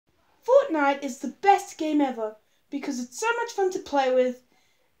Fortnite is the best game ever because it's so much fun to play with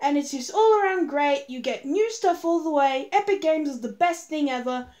and it's just all around great. You get new stuff all the way. Epic Games is the best thing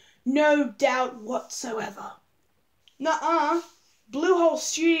ever, no doubt whatsoever. Nuh-uh. Bluehole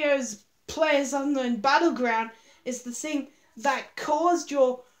Studios Players Unknown Battleground is the thing that caused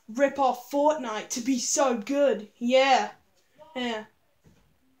your rip-off Fortnite to be so good. Yeah. Man,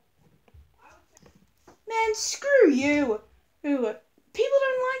 screw you. People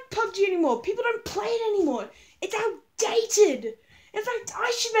don't like PUBG anymore. People don't play it anymore. It's outdated. In fact,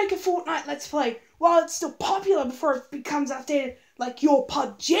 I should make a Fortnite Let's Play while it's still popular before it becomes outdated, like your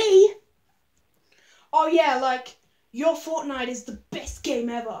PUBG. Oh yeah, like, your Fortnite is the best game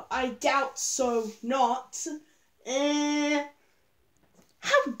ever. I doubt so not.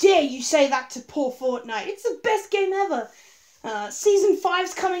 How dare you say that to poor Fortnite? It's the best game ever. Season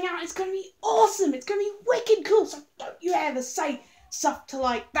 5's coming out. It's going to be awesome. It's going to be wicked cool. So don't you ever say stuff to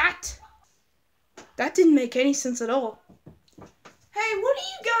like that. That didn't make any sense at all. Hey, what are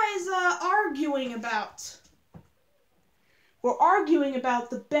you guys arguing about? We're arguing about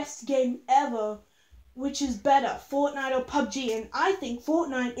the best game ever. Which is better, Fortnite or PUBG? And I think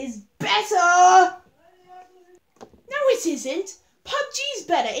Fortnite is better! No, it isn't. PUBG's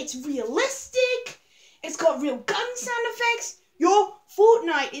better. It's realistic. It's got real gun sound effects. Your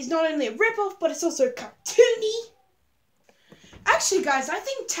Fortnite is not only a ripoff, but it's also cartoony. Actually, guys, I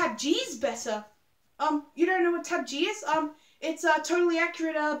think Tabg is better. You don't know what Tabg is? It's Totally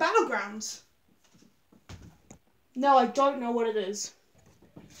Accurate Battlegrounds. No, I don't know what it is.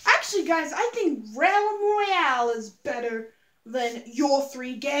 Actually, guys, I think Realm Royale is better than your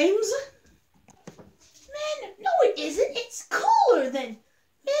 3 games. Man, no it isn't. It's cooler than...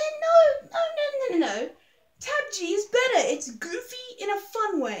 Man, no. Tabg is better. It's goofy in a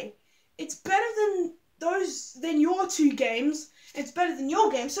fun way. It's better than your 2 games. It's better than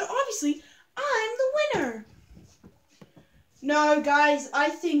your game, so obviously, I'm the winner. No, guys, I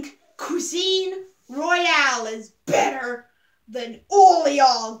think Cuisine Royale is better than all of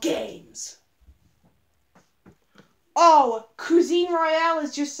y'all games. Oh, Cuisine Royale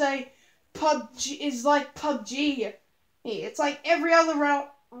is just PUBG is like PUBG. It's like every other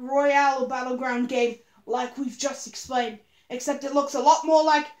Royale or Battleground game, like we've just explained, except it looks a lot more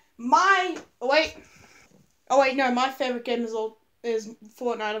like my. Oh wait, no, my favorite game is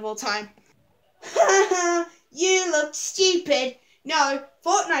Fortnite of all time. You look stupid. No,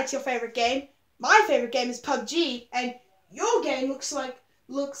 Fortnite's your favorite game. My favorite game is PUBG, and your game looks a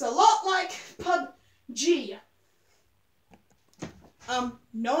lot like PUBG.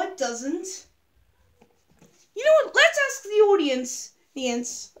 No it doesn't. You know what, let's ask the audience,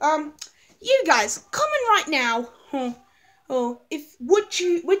 you guys, comment right now,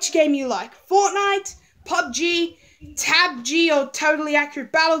 which game you like. Fortnite, PUBG, Tabg or Totally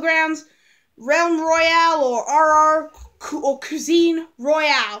Accurate Battlegrounds, Realm Royale or RR or Cuisine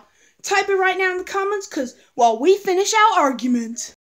Royale. Type it right now in the comments, because while we finish our argument.